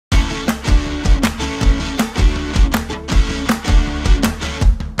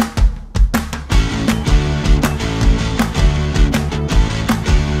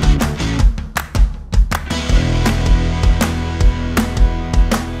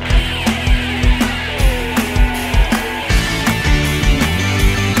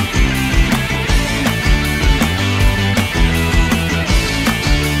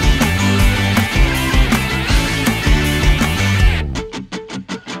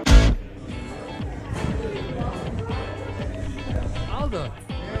Aldo.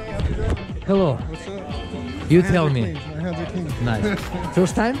 Hello. What's up? You tell me. My hands are clean. Nice.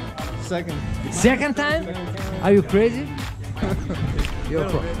 First time? Second. Second time? Are you crazy? You're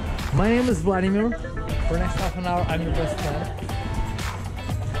pro. My name is Vladimir. For next half an hour, I'm your best friend.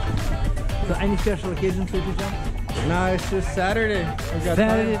 So any special occasion for you, John? Nah, it's just Saturday. We got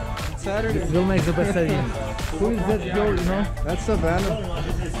Saturday. time. It's Saturday. We'll make the best idea. Who is that girl, you know? That's Savannah.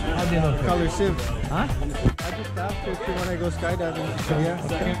 How do you know her? Color Civ. Huh? I just asked her to when I go skydiving. So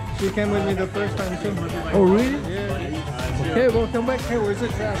yeah. She came with me the first time too. Oh, really? Yeah. Okay, welcome back. Hey, where's the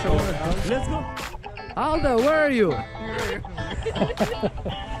trash? I want it. Let's go. Aldo, where are you?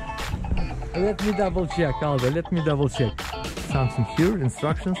 Let me double check, Aldo. Let me double check. Something here,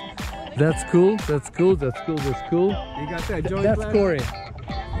 instructions. That's cool. That's cool. That's cool. That's cool. You got that joint That's blast? Corey.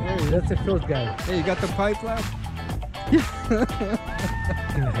 That's the first guy. Hey, you got the pipe left?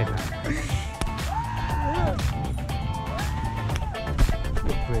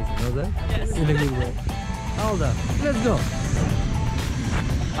 Crazy, know that? Yes. In a good way. Alda, let's go.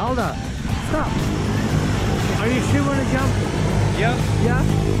 Alda, stop. Are you sure you want to jump? Yep. Yeah?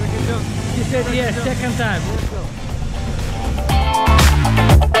 We can jump. She said yes, second time. Let's go.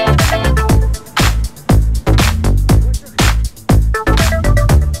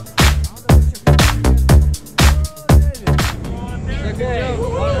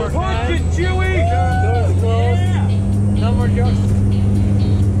 No more jokes.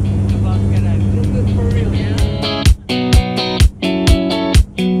 About skydiving. This is for real, yeah?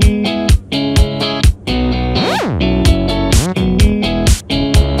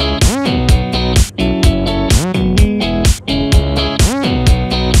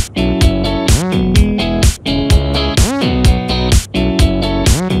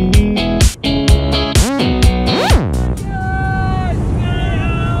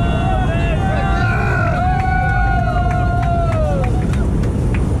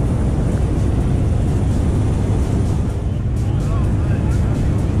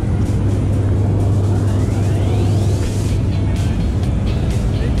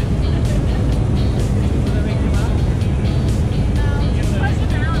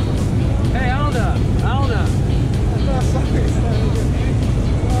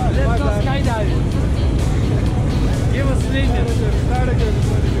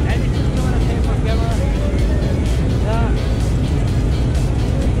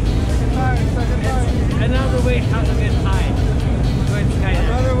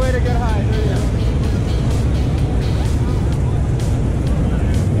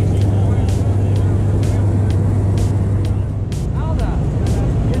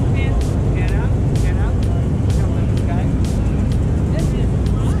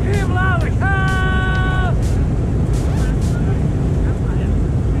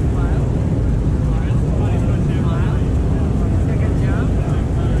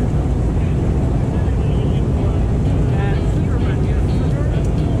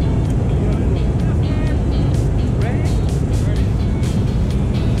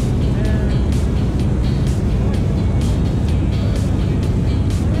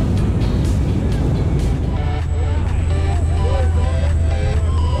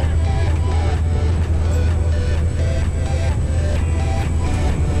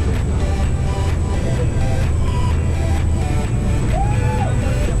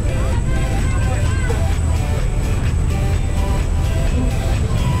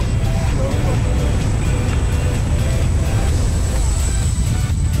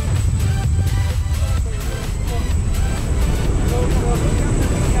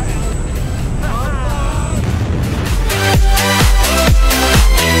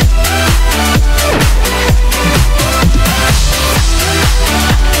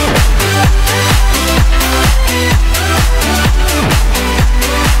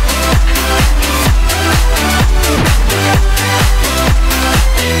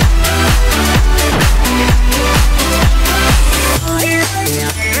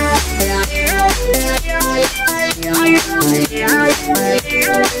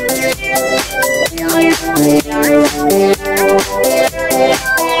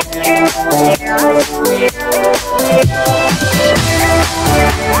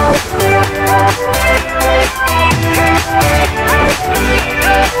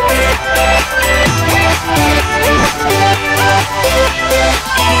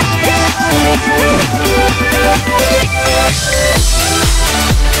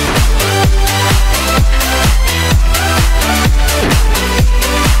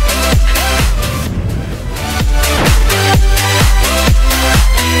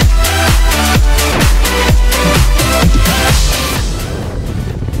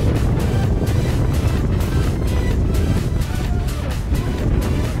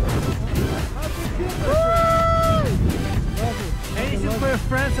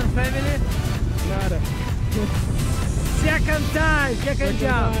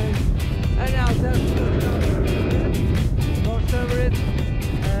 now. And now that's most of it.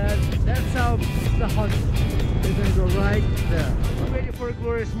 That's how the hunt. We're gonna go right there. Ready for a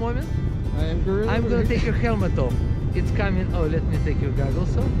glorious moment? I am good. I'm gonna take your helmet off. It's coming. Oh, let me take your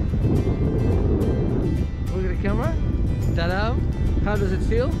goggles off. Look at the camera. Ta-da! How does it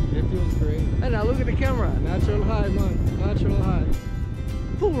feel? It feels great. And now look at the camera. Natural high, man. Natural high.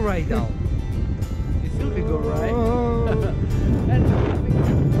 Pull right down. You still can go right. Oh. And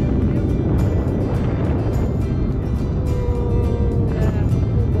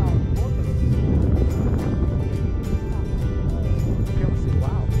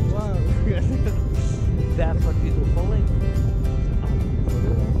wow. Wow. That's what people falling.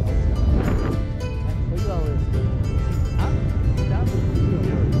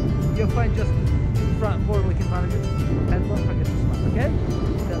 You'll find just in front, more like in front of you, and don't forget to smile, okay?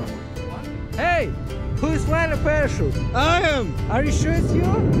 Hey! Who's flying a parachute? I am! Are you sure it's you?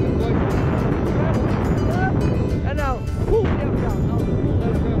 And now, pull them down.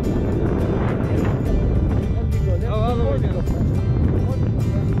 Let me go. Let me all the way go. down.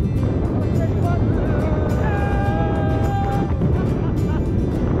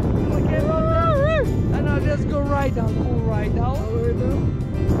 And now just go right down, pull right down. All the way down.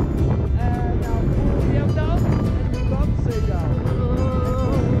 And now pull them down, and we go upside down.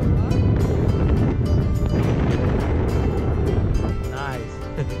 Nice.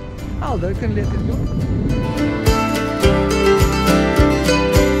 Aldo, you can let it go.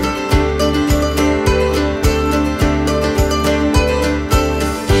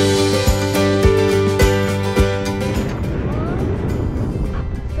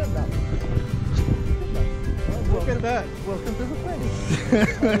 Look at that. Welcome to the plane.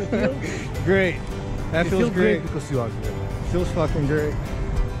 Great. That You feels feel great. because you are great. Feels fucking great.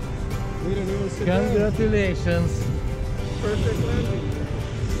 We don't even sit down. Congratulations. Perfect landing.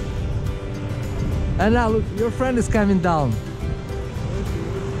 And now look, your friend is coming down.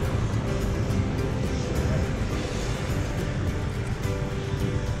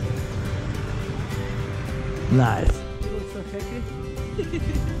 Nice. You look so happy.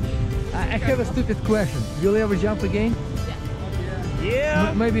 I have a stupid question. Will you ever jump again?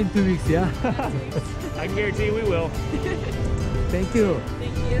 Yeah, Maybe in 2 weeks, yeah? I guarantee we will. Thank you.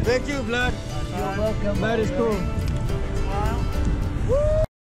 Thank you, Vlad. You're welcome. That is cool. Smile.